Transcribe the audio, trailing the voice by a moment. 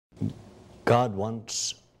God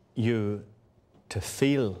wants you to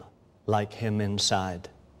feel like Him inside.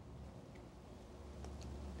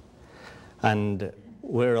 And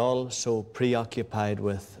we're all so preoccupied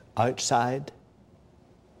with outside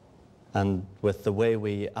and with the way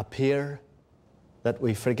we appear that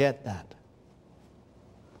we forget that.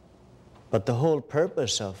 But the whole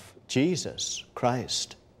purpose of Jesus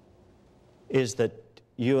Christ is that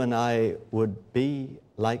you and I would be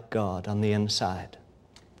like God on the inside.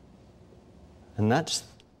 And that's,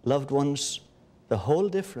 loved ones, the whole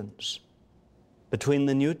difference between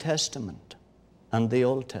the New Testament and the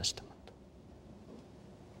Old Testament.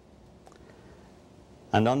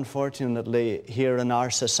 And unfortunately, here in our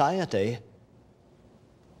society,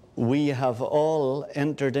 we have all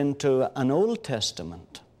entered into an Old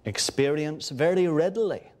Testament experience very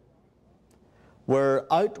readily,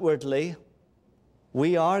 where outwardly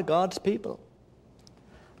we are God's people.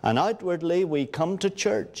 And outwardly we come to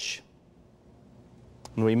church.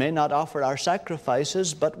 And we may not offer our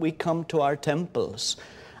sacrifices, but we come to our temples.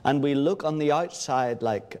 And we look on the outside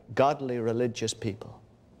like godly religious people.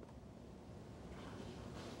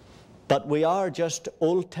 But we are just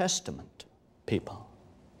Old Testament people.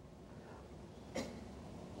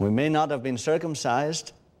 We may not have been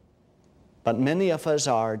circumcised, but many of us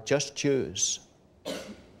are just Jews.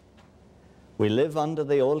 We live under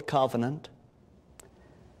the Old Covenant.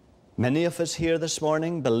 Many of us here this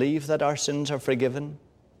morning believe that our sins are forgiven.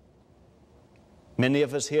 Many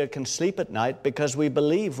of us here can sleep at night because we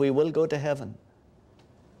believe we will go to heaven.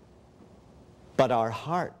 But our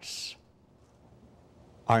hearts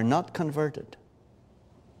are not converted.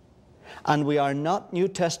 And we are not New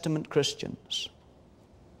Testament Christians.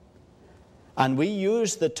 And we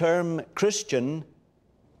use the term Christian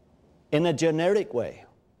in a generic way.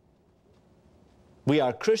 We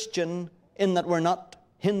are Christian in that we're not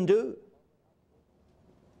Hindu,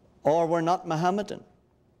 or we're not Mohammedan,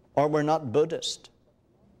 or we're not Buddhist.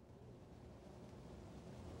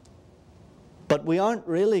 But we aren't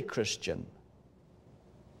really Christian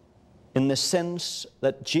in the sense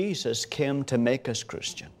that Jesus came to make us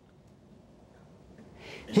Christian.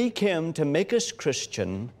 He came to make us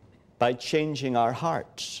Christian by changing our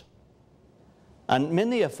hearts. And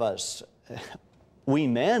many of us, we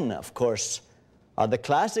men, of course, are the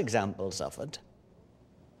class examples of it.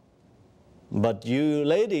 But you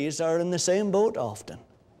ladies are in the same boat often.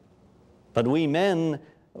 But we men,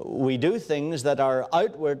 we do things that are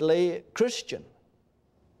outwardly Christian.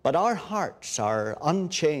 But our hearts are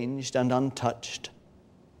unchanged and untouched.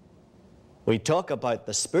 We talk about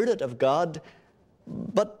the Spirit of God,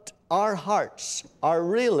 but our hearts are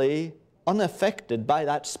really unaffected by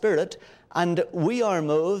that Spirit, and we are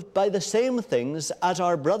moved by the same things as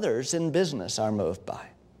our brothers in business are moved by.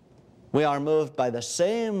 We are moved by the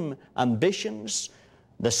same ambitions,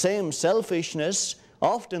 the same selfishness,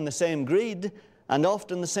 often the same greed, and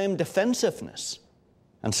often the same defensiveness,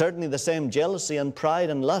 and certainly the same jealousy and pride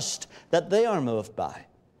and lust that they are moved by.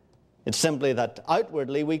 It's simply that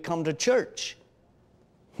outwardly we come to church.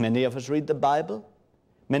 Many of us read the Bible.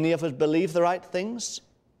 Many of us believe the right things.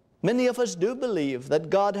 Many of us do believe that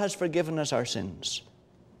God has forgiven us our sins.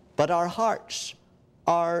 But our hearts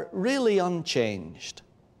are really unchanged.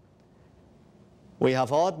 We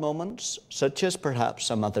have odd moments, such as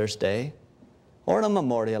perhaps a Mother's Day, or a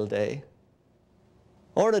Memorial Day,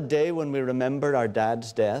 or a day when we remember our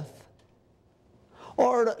dad's death,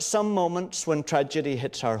 or some moments when tragedy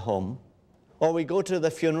hits our home, or we go to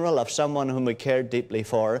the funeral of someone whom we care deeply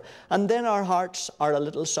for, and then our hearts are a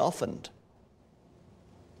little softened.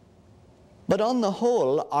 But on the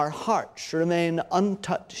whole, our hearts remain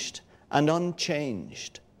untouched and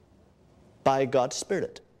unchanged by God's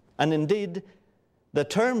Spirit. And indeed, the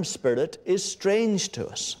term Spirit is strange to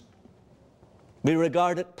us. We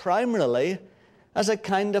regard it primarily as a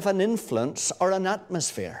kind of an influence or an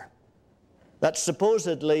atmosphere that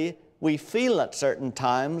supposedly we feel at certain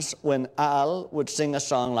times when Al would sing a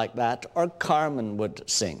song like that, or Carmen would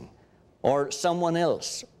sing, or someone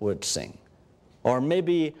else would sing. Or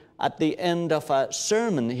maybe at the end of a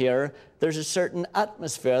sermon here, there's a certain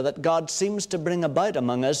atmosphere that God seems to bring about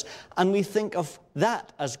among us, and we think of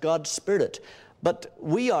that as God's Spirit. But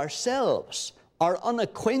we ourselves are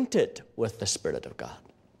unacquainted with the Spirit of God.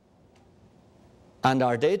 And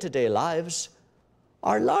our day-to-day lives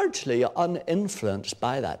are largely uninfluenced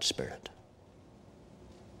by that Spirit.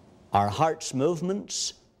 Our heart's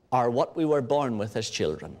movements are what we were born with as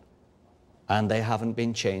children, and they haven't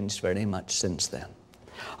been changed very much since then.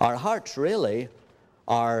 Our hearts really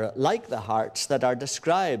are like the hearts that are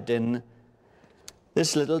described in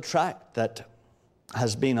this little tract that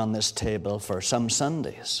has been on this table for some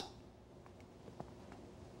Sundays.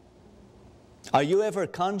 Are you ever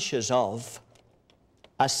conscious of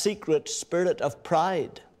a secret spirit of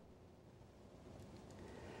pride?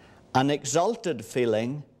 An exalted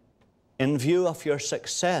feeling in view of your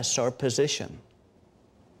success or position,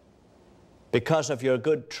 because of your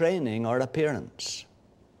good training or appearance,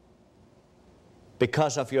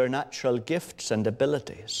 because of your natural gifts and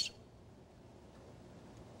abilities?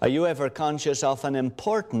 Are you ever conscious of an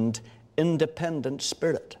important, independent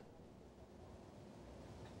spirit?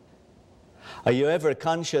 Are you ever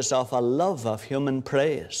conscious of a love of human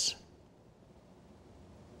praise?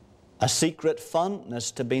 A secret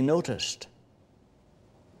fondness to be noticed?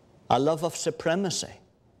 A love of supremacy?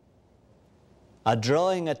 A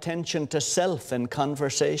drawing attention to self in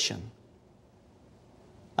conversation?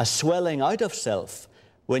 A swelling out of self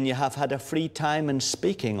when you have had a free time in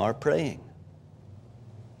speaking or praying?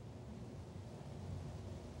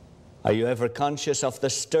 Are you ever conscious of the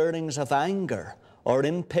stirrings of anger or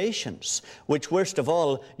impatience, which worst of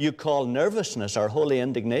all you call nervousness or holy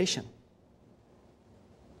indignation?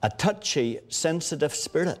 A touchy, sensitive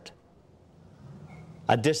spirit,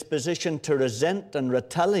 a disposition to resent and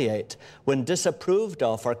retaliate when disapproved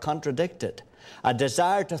of or contradicted, a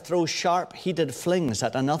desire to throw sharp, heated flings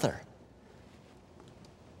at another.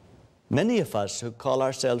 Many of us who call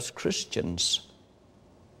ourselves Christians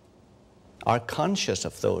are conscious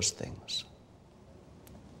of those things.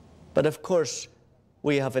 But of course,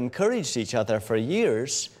 we have encouraged each other for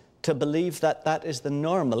years to believe that that is the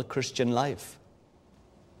normal Christian life.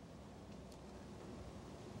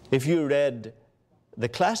 If you read the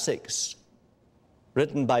classics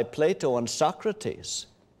written by Plato and Socrates,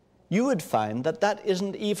 you would find that that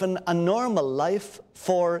isn't even a normal life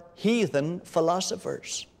for heathen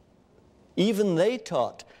philosophers. Even they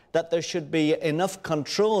taught that there should be enough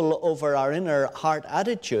control over our inner heart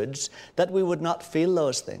attitudes that we would not feel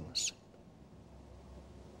those things.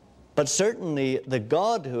 But certainly the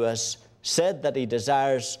God who has said that he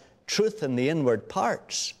desires truth in the inward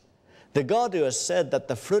parts, the God who has said that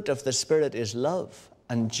the fruit of the Spirit is love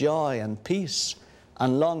and joy and peace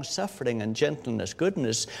and long-suffering and gentleness,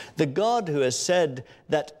 goodness, the God who has said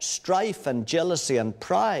that strife and jealousy and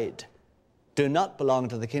pride do not belong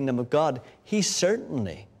to the kingdom of God, he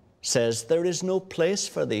certainly says there is no place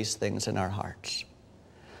for these things in our hearts.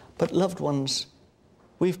 But loved ones,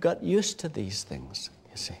 we've got used to these things,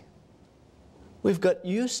 you see. We've got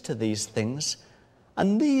used to these things,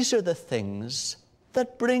 and these are the things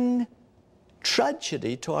that bring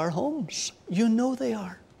tragedy to our homes. You know they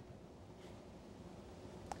are.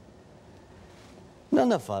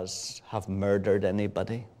 None of us have murdered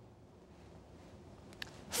anybody.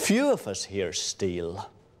 Few of us here steal.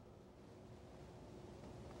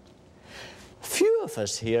 Few of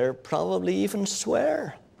us here probably even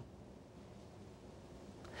swear.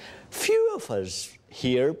 Few of us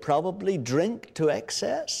here probably drink to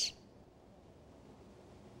excess.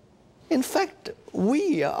 In fact,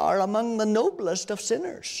 we are among the noblest of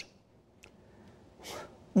sinners.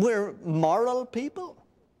 We're moral people.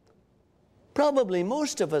 Probably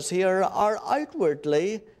most of us here are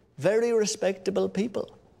outwardly very respectable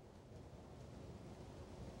people.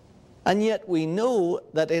 And yet we know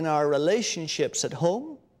that in our relationships at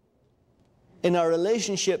home, in our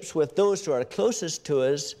relationships with those who are closest to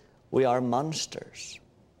us, we are monsters.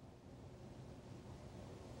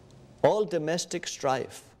 All domestic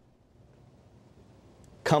strife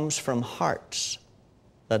comes from hearts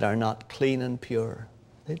that are not clean and pure.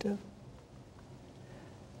 They do.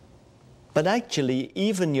 But actually,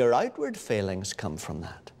 even your outward failings come from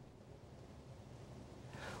that.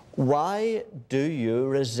 Why do you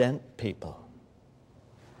resent people?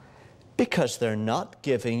 Because they're not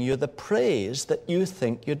giving you the praise that you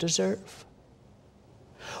think you deserve.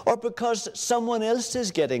 Or because someone else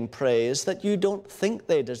is getting praise that you don't think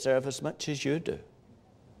they deserve as much as you do.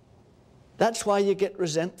 That's why you get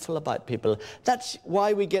resentful about people. That's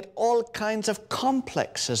why we get all kinds of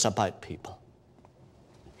complexes about people.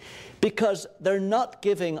 Because they're not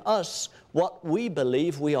giving us what we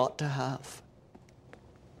believe we ought to have.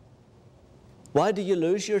 Why do you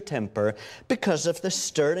lose your temper? Because of the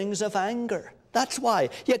stirrings of anger. That's why.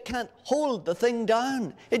 You can't hold the thing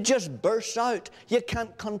down. It just bursts out. You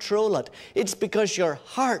can't control it. It's because your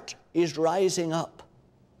heart is rising up.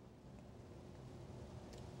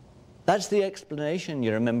 That's the explanation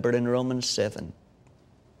you remember in Romans 7.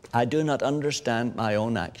 I do not understand my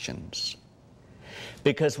own actions,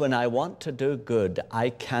 because when I want to do good,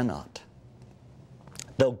 I cannot.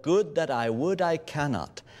 The good that I would, I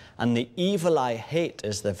cannot. And the evil I hate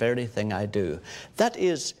is the very thing I do. That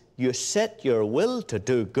is, you set your will to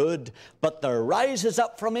do good, but there rises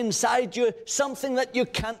up from inside you something that you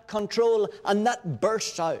can't control, and that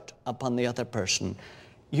bursts out upon the other person.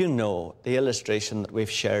 You know the illustration that we've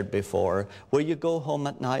shared before, where you go home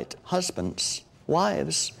at night, husbands,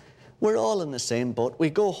 wives, we're all in the same boat. We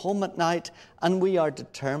go home at night and we are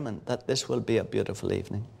determined that this will be a beautiful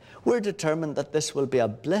evening. We're determined that this will be a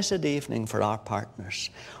blessed evening for our partners.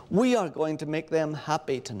 We are going to make them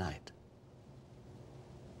happy tonight.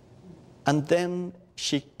 And then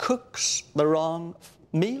she cooks the wrong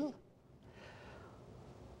meal,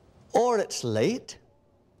 or it's late,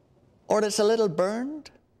 or it's a little burned,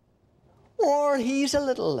 or he's a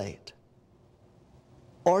little late,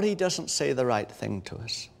 or he doesn't say the right thing to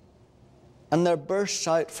us. And there bursts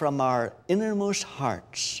out from our innermost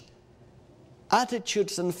hearts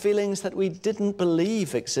attitudes and feelings that we didn't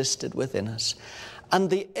believe existed within us. And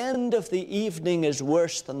the end of the evening is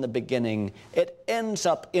worse than the beginning. It ends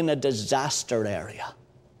up in a disaster area.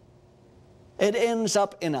 It ends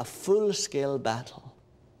up in a full-scale battle.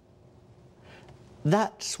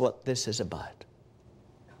 That's what this is about.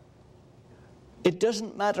 It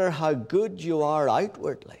doesn't matter how good you are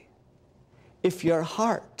outwardly. If your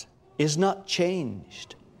heart is not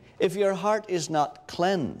changed, if your heart is not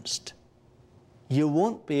cleansed, you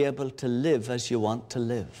won't be able to live as you want to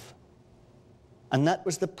live. And that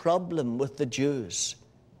was the problem with the Jews.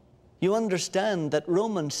 You understand that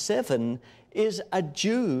Romans 7 is a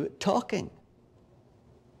Jew talking.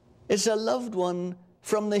 It's a loved one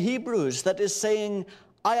from the Hebrews that is saying,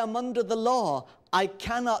 I am under the law. I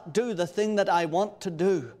cannot do the thing that I want to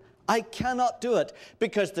do. I cannot do it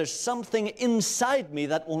because there's something inside me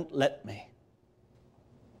that won't let me.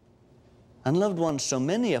 And loved ones, so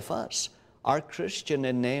many of us are Christian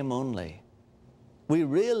in name only. We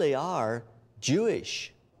really are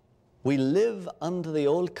Jewish. We live under the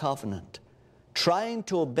old covenant, trying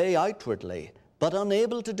to obey outwardly, but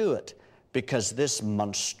unable to do it because this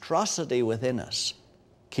monstrosity within us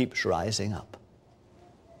keeps rising up.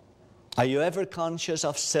 Are you ever conscious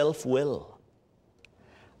of self-will?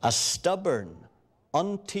 A stubborn,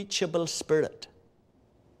 unteachable spirit,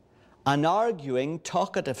 an arguing,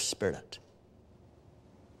 talkative spirit,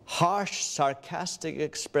 harsh, sarcastic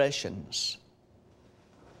expressions,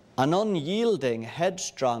 an unyielding,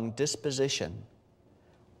 headstrong disposition,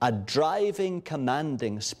 a driving,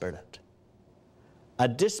 commanding spirit, a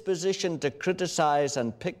disposition to criticize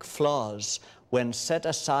and pick flaws when set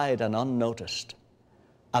aside and unnoticed,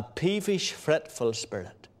 a peevish, fretful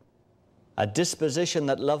spirit, a disposition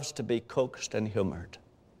that loves to be coaxed and humored.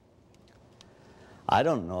 I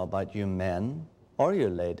don't know about you men or you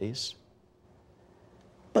ladies,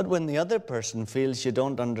 but when the other person feels you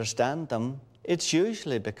don't understand them, it's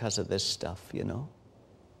usually because of this stuff, you know.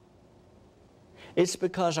 It's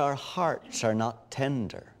because our hearts are not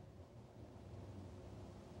tender.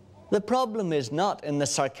 The problem is not in the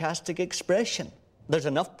sarcastic expression. There's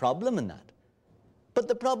enough problem in that. But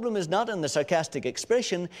the problem is not in the sarcastic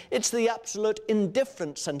expression. It's the absolute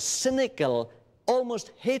indifference and cynical,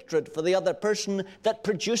 almost hatred for the other person that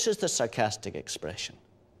produces the sarcastic expression.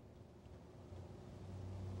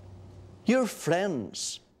 Your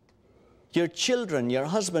friends, your children, your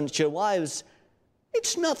husbands, your wives,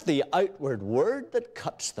 it's not the outward word that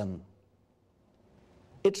cuts them.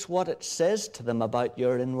 It's what it says to them about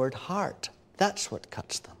your inward heart. That's what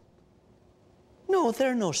cuts them. No,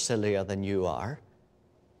 they're no sillier than you are.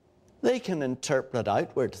 They can interpret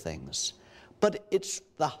outward things, but it's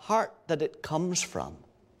the heart that it comes from.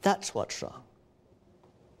 That's what's wrong.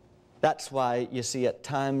 That's why, you see, at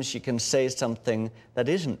times you can say something that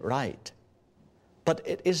isn't right, but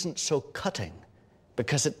it isn't so cutting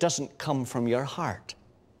because it doesn't come from your heart.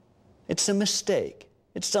 It's a mistake.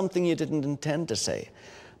 It's something you didn't intend to say,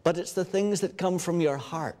 but it's the things that come from your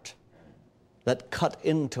heart that cut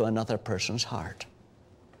into another person's heart.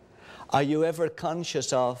 Are you ever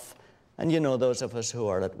conscious of, and you know those of us who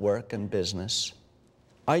are at work and business,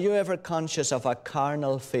 are you ever conscious of a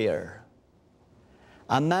carnal fear,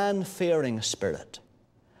 a man-fearing spirit,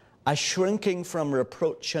 a shrinking from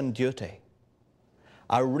reproach and duty,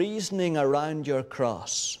 a reasoning around your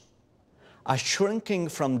cross, a shrinking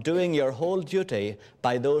from doing your whole duty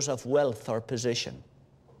by those of wealth or position,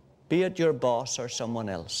 be it your boss or someone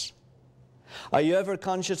else? Are you ever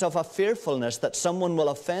conscious of a fearfulness that someone will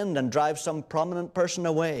offend and drive some prominent person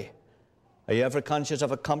away? Are you ever conscious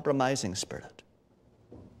of a compromising spirit?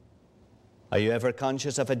 Are you ever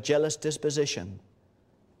conscious of a jealous disposition,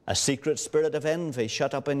 a secret spirit of envy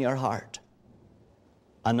shut up in your heart,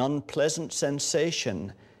 an unpleasant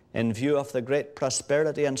sensation in view of the great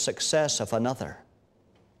prosperity and success of another,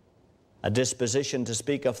 a disposition to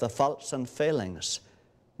speak of the faults and failings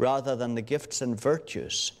rather than the gifts and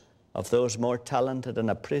virtues of those more talented and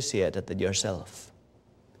appreciated than yourself?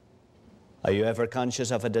 Are you ever conscious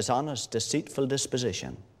of a dishonest, deceitful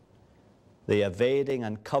disposition, the evading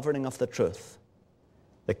and covering of the truth,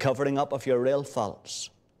 the covering up of your real faults,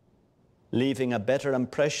 leaving a better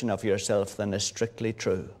impression of yourself than is strictly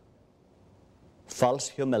true? False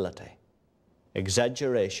humility,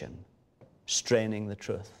 exaggeration, straining the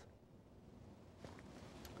truth.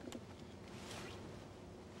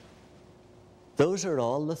 Those are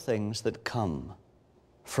all the things that come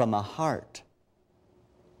from a heart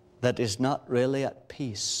that is not really at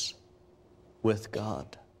peace with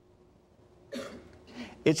God.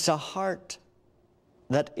 It's a heart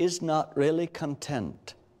that is not really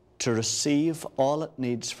content to receive all it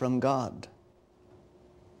needs from God.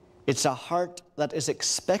 It's a heart that is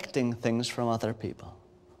expecting things from other people.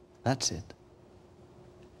 That's it.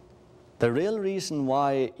 The real reason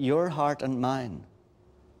why your heart and mine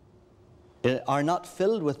are not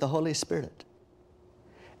filled with the Holy Spirit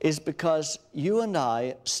is because you and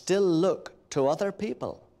I still look to other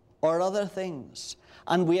people or other things,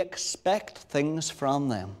 and we expect things from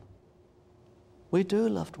them. We do,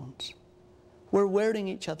 loved ones. We're wearing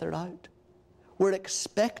each other out. We're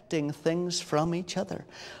expecting things from each other.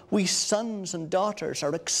 We sons and daughters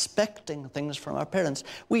are expecting things from our parents.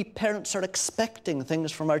 We parents are expecting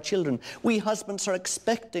things from our children. We husbands are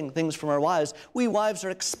expecting things from our wives. We wives are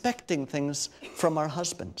expecting things from our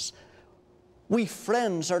husbands. We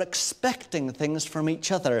friends are expecting things from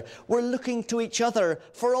each other. We're looking to each other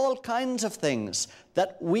for all kinds of things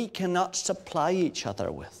that we cannot supply each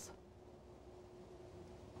other with.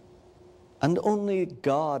 And only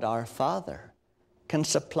God, our Father, can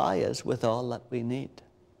supply us with all that we need.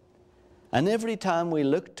 And every time we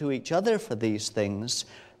look to each other for these things,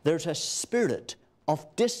 there's a spirit of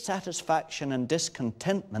dissatisfaction and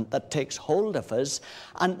discontentment that takes hold of us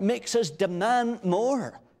and makes us demand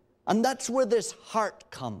more. And that's where this heart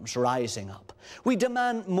comes rising up. We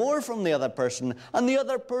demand more from the other person, and the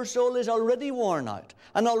other soul is already worn out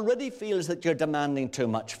and already feels that you're demanding too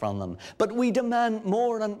much from them. But we demand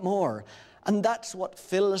more and more. And that's what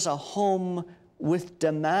fills a home with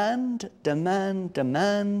demand, demand,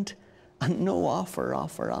 demand, and no offer,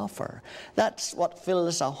 offer, offer. That's what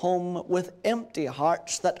fills a home with empty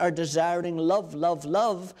hearts that are desiring love, love,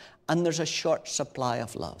 love, and there's a short supply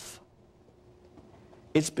of love.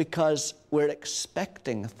 It's because we're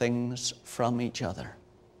expecting things from each other.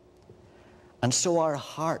 And so our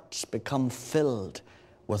hearts become filled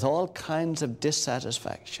with all kinds of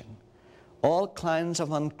dissatisfaction, all kinds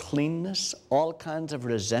of uncleanness, all kinds of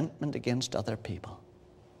resentment against other people.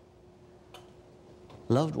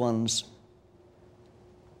 Loved ones,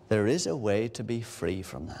 there is a way to be free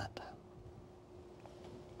from that.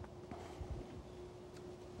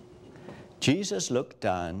 Jesus looked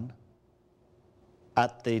down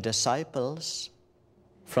at the disciples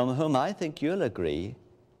from whom I think you'll agree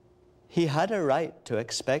he had a right to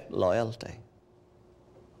expect loyalty.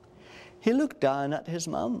 He looked down at his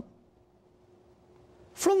mom,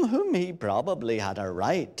 from whom he probably had a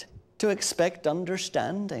right to expect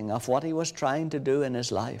understanding of what he was trying to do in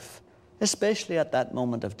his life, especially at that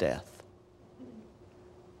moment of death.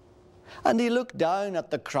 And he looked down at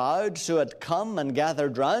the crowds who had come and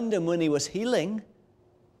gathered round him when he was healing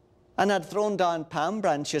and had thrown down palm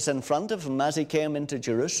branches in front of him as he came into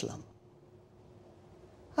Jerusalem.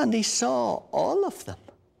 And he saw all of them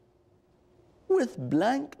with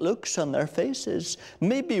blank looks on their faces,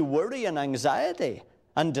 maybe worry and anxiety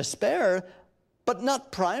and despair, but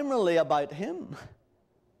not primarily about him,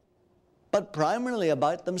 but primarily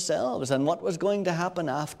about themselves and what was going to happen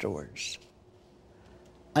afterwards.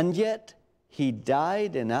 And yet, he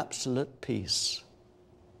died in absolute peace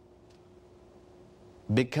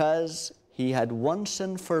because he had once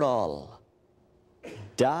and for all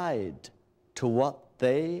died to what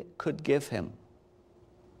they could give him.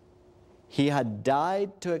 He had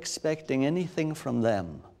died to expecting anything from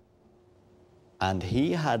them. And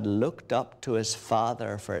he had looked up to his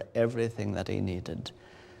Father for everything that he needed.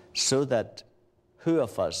 So that who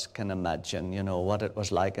of us can imagine, what it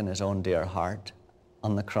was like in his own dear heart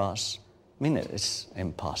on the cross? I mean, it's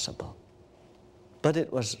impossible. But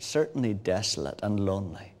it was certainly desolate and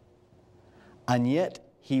lonely. And yet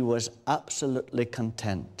he was absolutely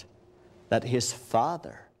content that his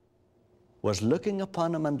Father was looking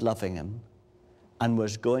upon him and loving him and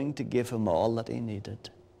was going to give him all that he needed.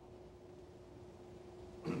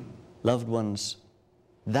 Loved ones,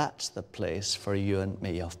 that's the place for you and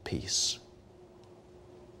me of peace.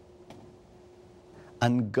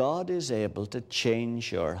 And God is able to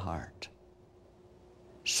change your heart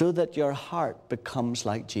so that your heart becomes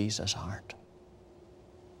like Jesus' heart.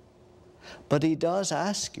 But he does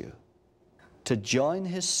ask you to join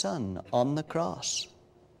his Son on the cross.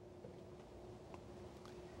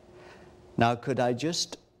 Now, could I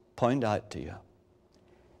just point out to you,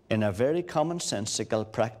 in a very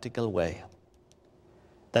commonsensical, practical way,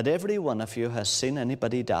 that every one of you has seen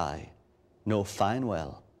anybody die, know fine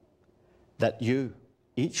well that you,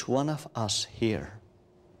 each one of us here,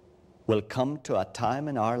 will come to a time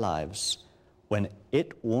in our lives when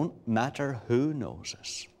it won't matter who knows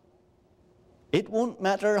us. It won't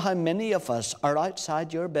matter how many of us are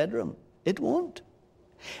outside your bedroom. It won't.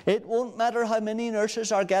 It won't matter how many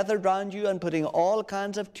nurses are gathered round you and putting all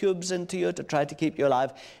kinds of tubes into you to try to keep you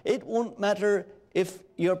alive. It won't matter if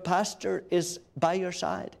your pastor is by your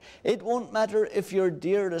side. It won't matter if your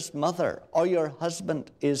dearest mother or your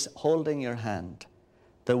husband is holding your hand.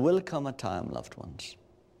 There will come a time, loved ones.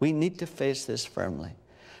 We need to face this firmly.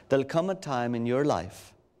 There'll come a time in your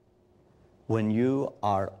life when you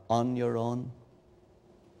are on your own,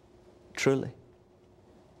 truly.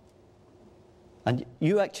 And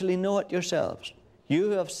you actually know it yourselves. You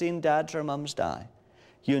who have seen dads or mums die,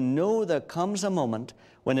 you know there comes a moment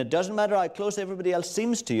when it doesn't matter how close everybody else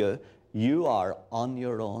seems to you, you are on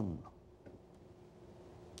your own.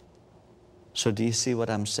 So do you see what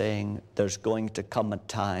I'm saying? There's going to come a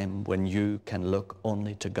time when you can look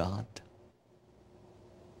only to God.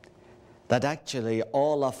 That actually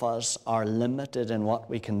all of us are limited in what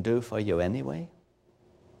we can do for you anyway.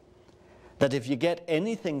 That if you get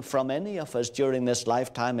anything from any of us during this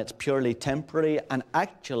lifetime, it's purely temporary, and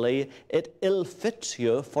actually it ill fits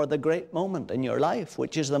you for the great moment in your life,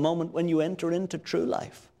 which is the moment when you enter into true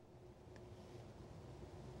life.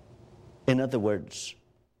 In other words,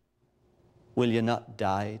 will you not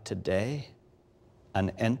die today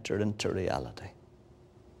and enter into reality?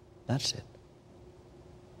 That's it.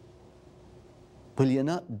 Will you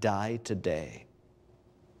not die today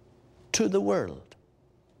to the world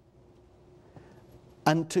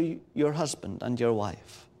and to your husband and your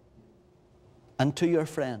wife and to your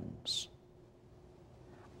friends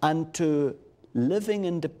and to living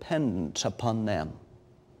in dependence upon them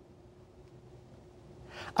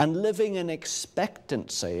and living in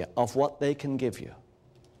expectancy of what they can give you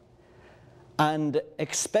and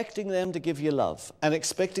expecting them to give you love and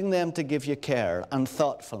expecting them to give you care and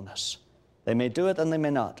thoughtfulness? They may do it and they may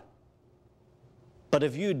not. But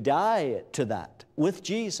if you die to that with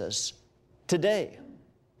Jesus today,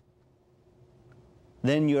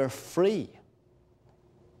 then you're free.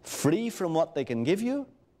 Free from what they can give you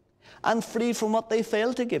and free from what they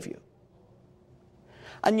fail to give you.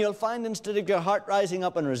 And you'll find instead of your heart rising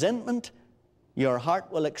up in resentment, your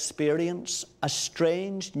heart will experience a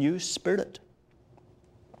strange new spirit.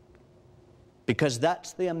 Because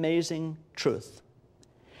that's the amazing truth.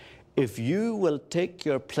 If you will take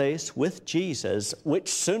your place with Jesus, which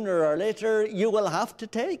sooner or later you will have to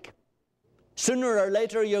take. Sooner or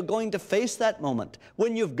later you're going to face that moment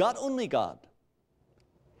when you've got only God.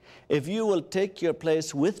 If you will take your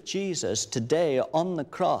place with Jesus today on the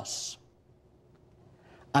cross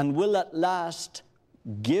and will at last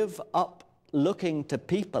give up looking to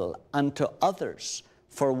people and to others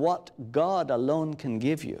for what God alone can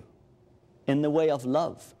give you in the way of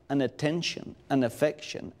love and attention and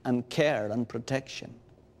affection and care and protection,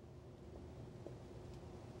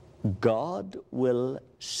 God will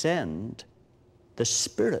send the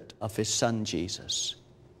Spirit of His Son Jesus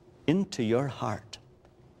into your heart,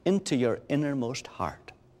 into your innermost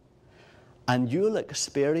heart. And you'll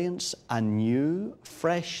experience a new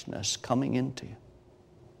freshness coming into you.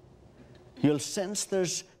 You'll sense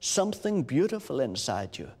there's something beautiful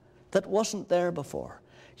inside you that wasn't there before.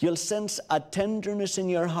 You'll sense a tenderness in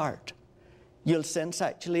your heart. You'll sense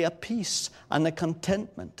actually a peace and a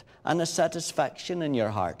contentment and a satisfaction in your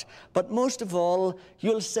heart. But most of all,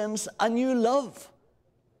 you'll sense a new love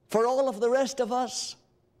for all of the rest of us.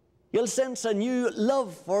 You'll sense a new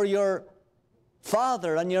love for your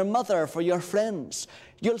father and your mother, for your friends.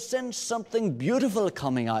 You'll sense something beautiful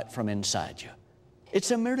coming out from inside you.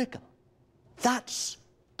 It's a miracle. That's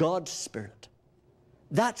God's Spirit.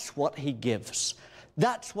 That's what He gives.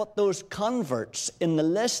 That's what those converts in the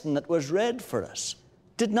lesson that was read for us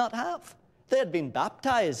did not have. They had been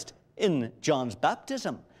baptized in John's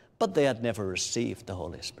baptism, but they had never received the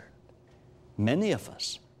Holy Spirit. Many of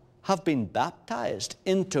us have been baptized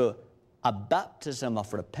into a baptism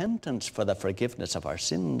of repentance for the forgiveness of our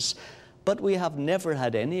sins, but we have never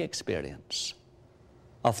had any experience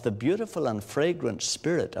of the beautiful and fragrant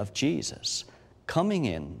Spirit of Jesus coming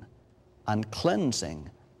in and cleansing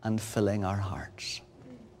and filling our hearts.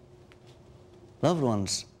 Loved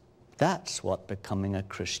ones, that's what becoming a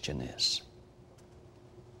Christian is.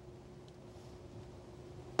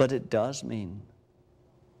 But it does mean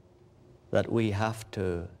that we have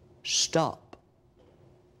to stop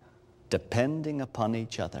depending upon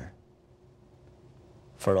each other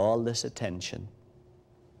for all this attention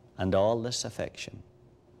and all this affection.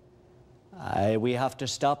 We have to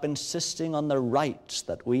stop insisting on the rights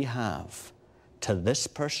that we have to this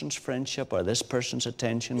person's friendship or this person's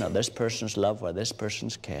attention or this person's love or this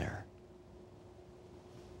person's care.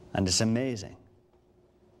 And it's amazing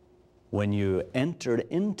when you enter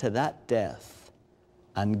into that death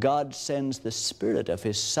and God sends the Spirit of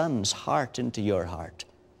His Son's heart into your heart,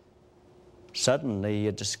 suddenly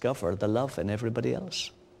you discover the love in everybody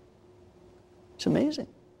else. It's amazing.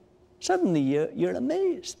 Suddenly you're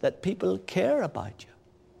amazed that people care about you.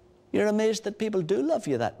 You're amazed that people do love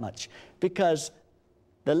you that much, because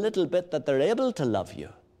the little bit that they're able to love you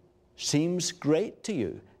seems great to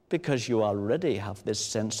you, because you already have this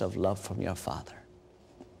sense of love from your Father.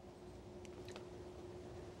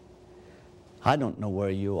 I don't know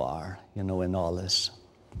where you are, in all this.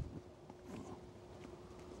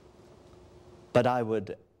 But I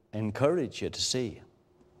would encourage you to see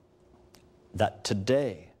that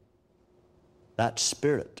today, that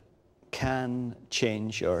Spirit can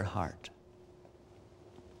change your heart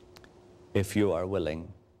if you are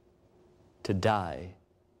willing to die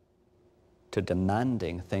to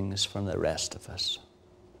demanding things from the rest of us.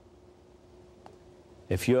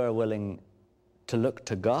 If you are willing to look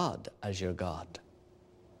to God as your God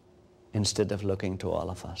instead of looking to all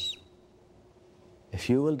of us. If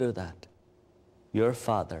you will do that, your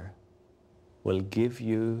Father will give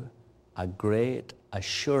you a great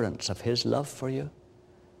assurance of His love for you,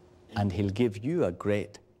 and He'll give you a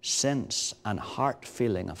great sense and heart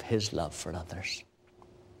feeling of His love for others.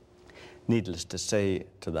 Needless to say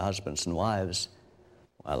to the husbands and wives,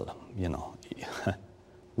 well,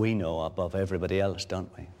 we know above everybody else,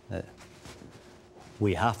 don't we?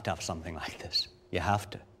 We have to have something like this. You have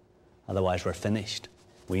to. Otherwise we're finished.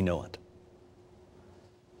 We know it.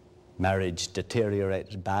 Marriage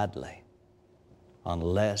deteriorates badly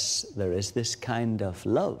unless there is this kind of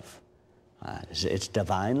love. It's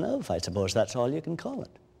divine love. I suppose that's all you can call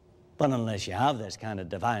it. But unless you have this kind of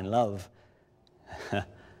divine love,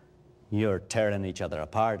 you're tearing each other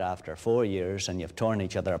apart after 4 years, and you've torn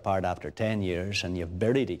each other apart after 10 years, and you've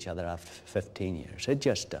buried each other after 15 years. It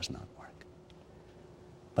just does not work.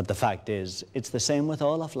 But the fact is, it's the same with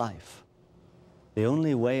all of life. The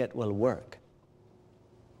only way it will work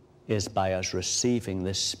is by us receiving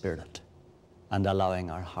this Spirit and allowing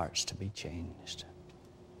our hearts to be changed.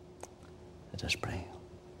 Let us pray.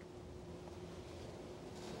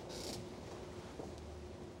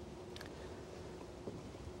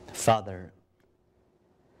 Father,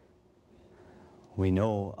 we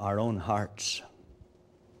know our own hearts.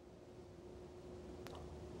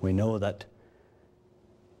 We know that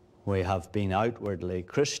we have been outwardly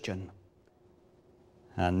Christian,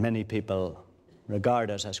 and many people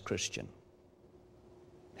regard us as Christian,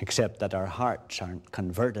 except that our hearts aren't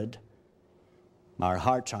converted, our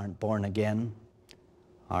hearts aren't born again,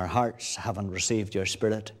 our hearts haven't received your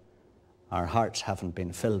Spirit, our hearts haven't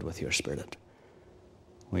been filled with your Spirit.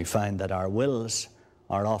 We find that our wills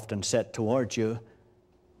are often set towards you,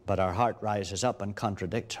 but our heart rises up and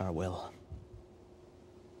contradicts our will.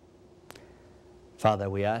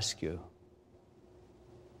 Father, we ask you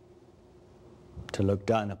to look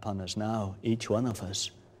down upon us now, each one of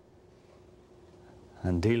us,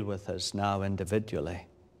 and deal with us now individually,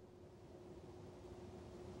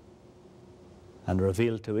 and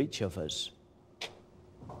reveal to each of us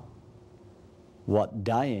what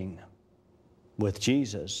dying with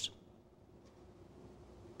Jesus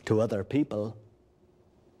to other people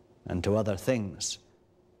and to other things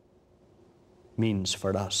means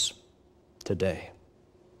for us today.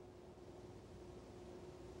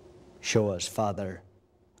 Show us, Father,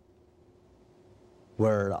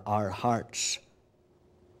 where our hearts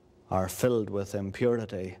are filled with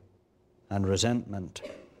impurity and resentment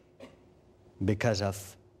because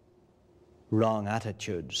of wrong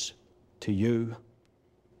attitudes to you,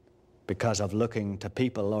 because of looking to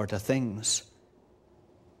people or to things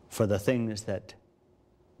for the things that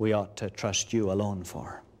we ought to trust you alone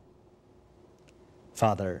for.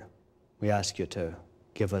 Father, we ask you to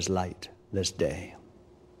give us light this day.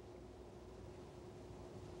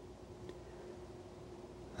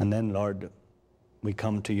 And then, Lord, we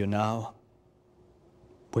come to you now.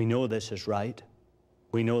 We know this is right.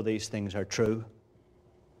 We know these things are true.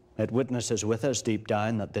 It witnesses with us deep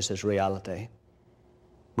down that this is reality.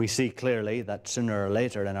 We see clearly that sooner or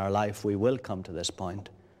later in our life we will come to this point.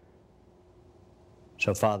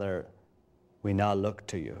 So, Father, we now look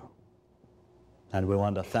to you, and we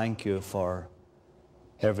want to thank you for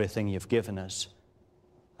everything you've given us.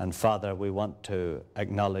 And Father, we want to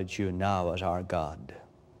acknowledge you now as our God,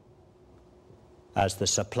 as the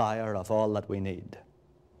supplier of all that we need.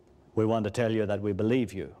 We want to tell you that we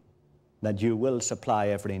believe you, that you will supply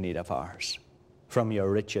every need of ours from your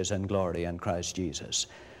riches and glory in Christ Jesus.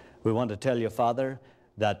 We want to tell you, Father,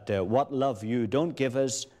 that what love you don't give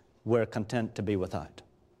us, we're content to be without.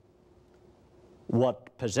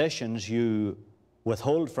 What possessions you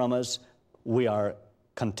withhold from us, we are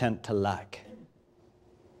content to lack.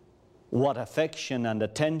 What affection and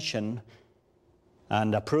attention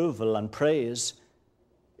and approval and praise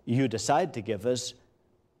you decide to give us,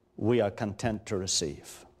 we are content to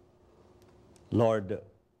receive. Lord,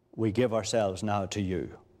 we give ourselves now to you,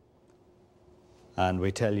 and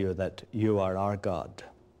we tell you that you are our God,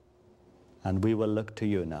 and we will look to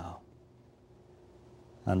you now.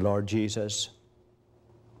 And Lord Jesus,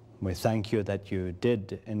 we thank you that you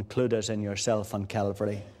did include us in yourself on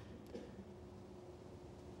Calvary,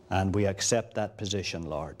 and we accept that position,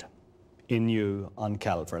 Lord, in you on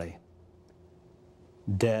Calvary,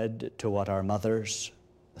 dead to what our mothers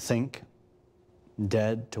think,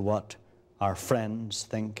 dead to what our friends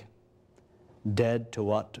think, dead to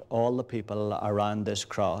what all the people around this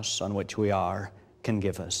cross on which we are can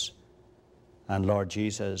give us. And Lord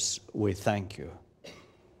Jesus, we thank you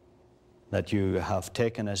that you have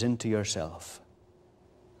taken us into yourself.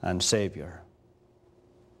 And Savior,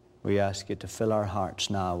 we ask you to fill our hearts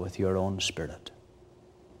now with your own Spirit,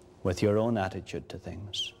 with your own attitude to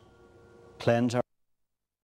things. Cleanse our